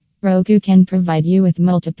Roku can provide you with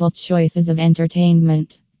multiple choices of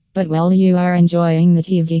entertainment. But while you are enjoying the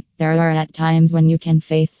TV, there are at times when you can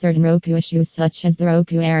face certain Roku issues such as the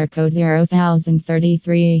Roku Error Code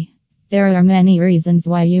 0033. There are many reasons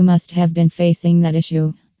why you must have been facing that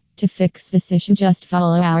issue. To fix this issue, just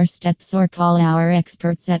follow our steps or call our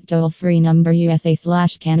experts at toll-free number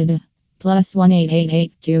USA/Canada +1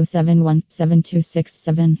 888 271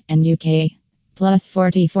 7267 and UK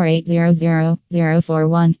 +44 800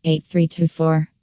 041 8324.